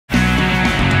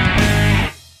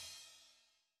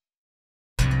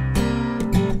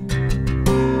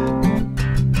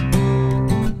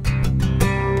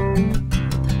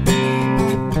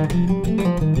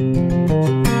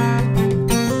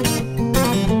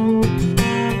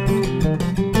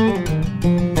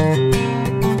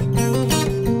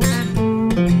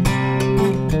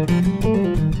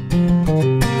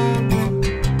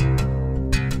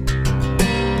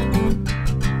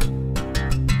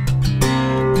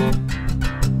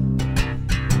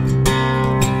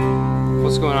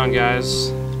on, guys?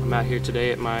 I'm out here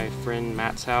today at my friend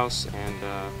Matt's house, and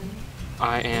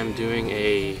I am doing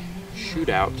a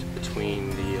shootout between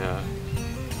the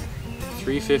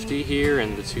 350 here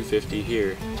and the 250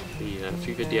 here, the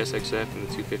 350 SXF and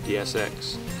the 250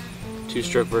 SX,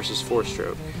 two-stroke versus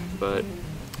four-stroke. But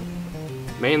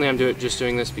mainly I'm just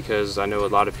doing this because I know a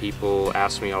lot of people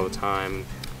ask me all the time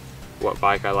what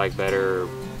bike I like better,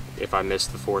 if I miss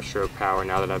the four-stroke power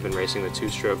now that I've been racing the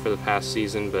two-stroke for the past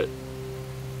season. But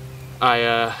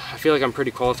I feel like I'm pretty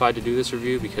qualified to do this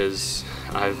review because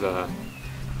I've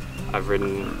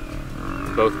ridden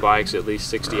both bikes at least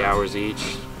 60 hours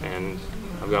each, and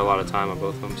I've got a lot of time on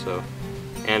both of them. So,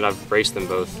 and I've raced them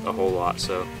both a whole lot.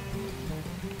 So,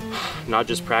 not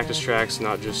just practice tracks,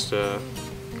 not just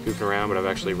goofing around, but I've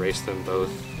actually raced them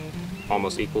both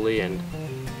almost equally, and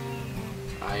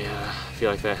I feel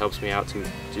like that helps me out to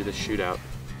do the shootout.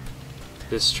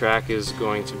 This track is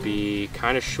going to be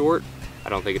kind of short. I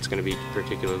don't think it's going to be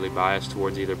particularly biased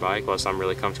towards either bike, plus I'm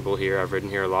really comfortable here. I've ridden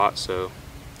here a lot, so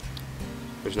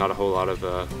there's not a whole lot of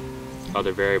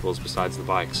other variables besides the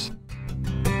bikes.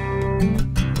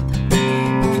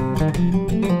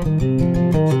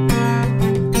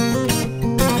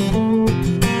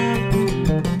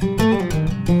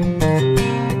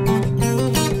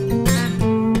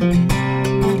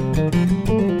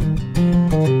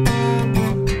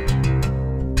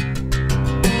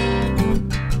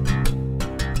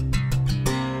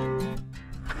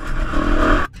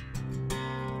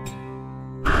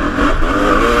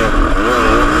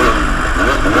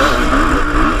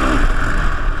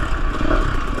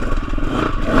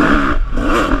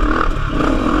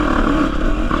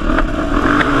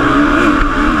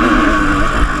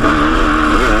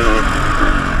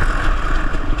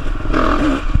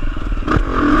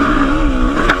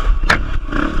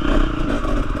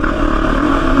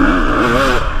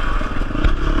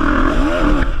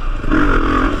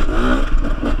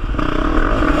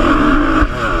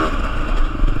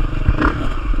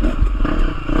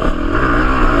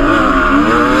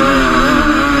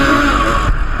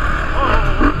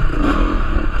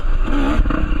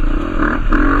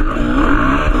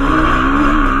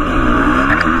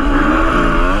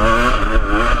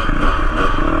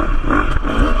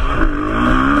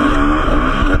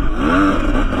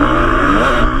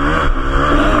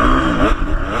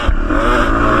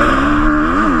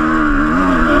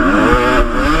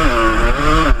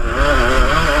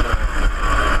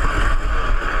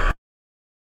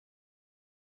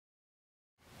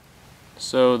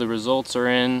 So the results are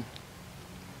in,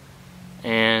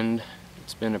 and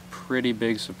it's been a pretty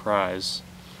big surprise.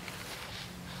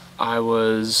 I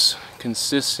was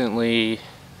consistently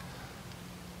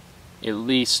at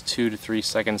least 2 to 3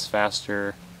 seconds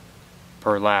faster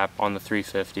per lap on the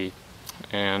 350,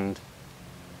 and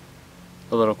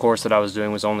the little course that I was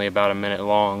doing was only about a minute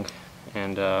long,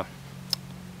 and the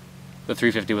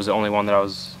 350 was the only one that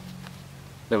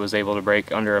was able to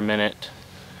break under a minute.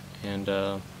 And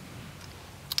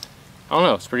I don't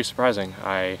know, it's pretty surprising.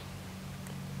 I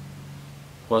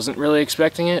wasn't really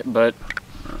expecting it, but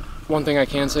one thing I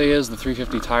can say is the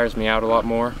 350 tires me out a lot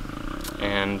more,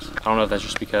 and I don't know if that's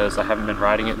just because I haven't been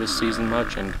riding it this season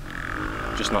much and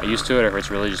just not used to it, or if it's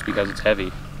really just because it's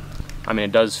heavy. I mean,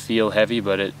 it does feel heavy,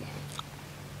 but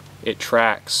it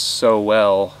tracks so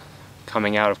well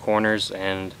coming out of corners,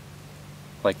 and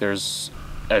like there's,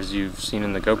 as you've seen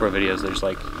in the GoPro videos, there's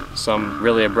like some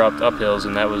really abrupt uphills,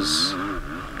 and that was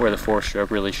where the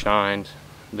four-stroke really shined.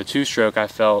 The two-stroke I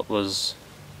felt was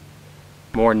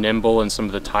more nimble in some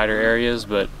of the tighter areas,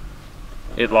 but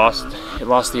it lost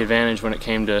the advantage when it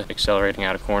came to accelerating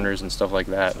out of corners and stuff like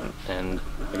that, and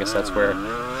I guess that's where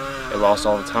it lost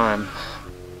all the time.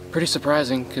 Pretty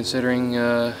surprising considering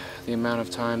the amount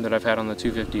of time that I've had on the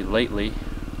 250 lately,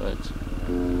 but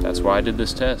that's why I did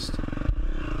this test.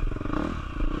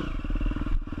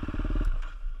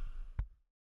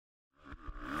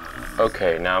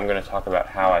 Okay, now I'm going to talk about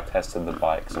how I tested the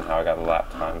bikes and how I got the lap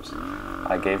times.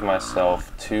 I gave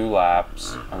myself 2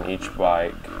 laps on each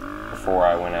bike before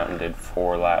I went out and did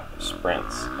 4-lap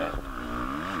sprints.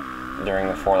 And during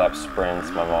the 4-lap sprints,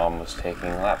 my mom was taking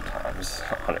lap times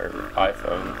on her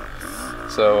iPhone.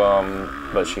 So,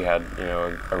 but she had, you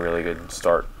know, a really good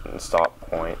start and stop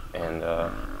point. And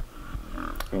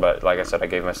but like I said, I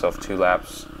gave myself 2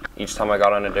 laps. Each time I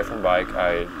got on a different bike,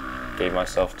 I gave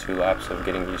myself 2 laps of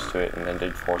getting used to it, and then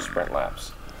did 4 sprint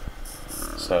laps.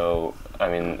 So, I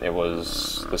mean, it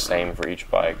was the same for each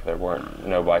bike.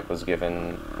 No bike was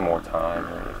given more time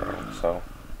or anything. So,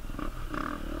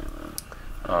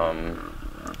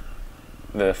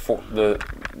 the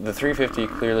 350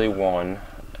 clearly won,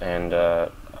 and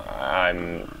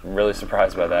I'm really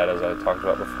surprised by that, as I talked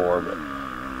about before, but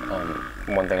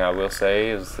one thing I will say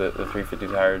is that the 350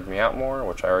 tired me out more,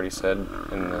 which I already said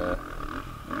in the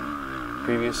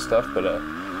previous stuff, but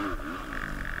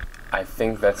I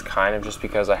think that's kind of just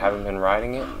because I haven't been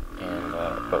riding it, and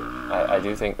but I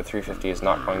do think the 350 is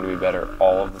not going to be better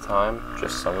all of the time,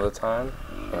 just some of the time,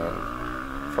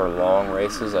 and for long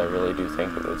races I really do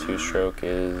think that the two-stroke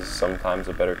is sometimes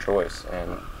a better choice.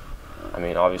 And I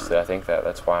mean, obviously I think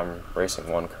that's why I'm racing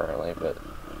one currently, but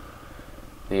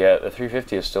the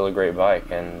 350 is still a great bike,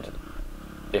 and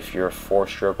if you're a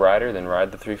four-stroke rider, then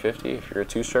ride the 350. If you're a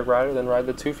two-stroke rider, then ride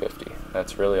the 250.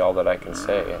 That's really all that I can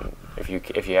say. And if you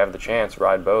have the chance,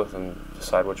 ride both and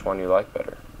decide which one you like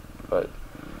better. But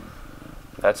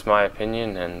that's my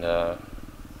opinion, and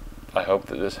I hope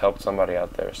that this helped somebody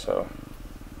out there. So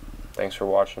thanks for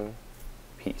watching.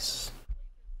 Peace.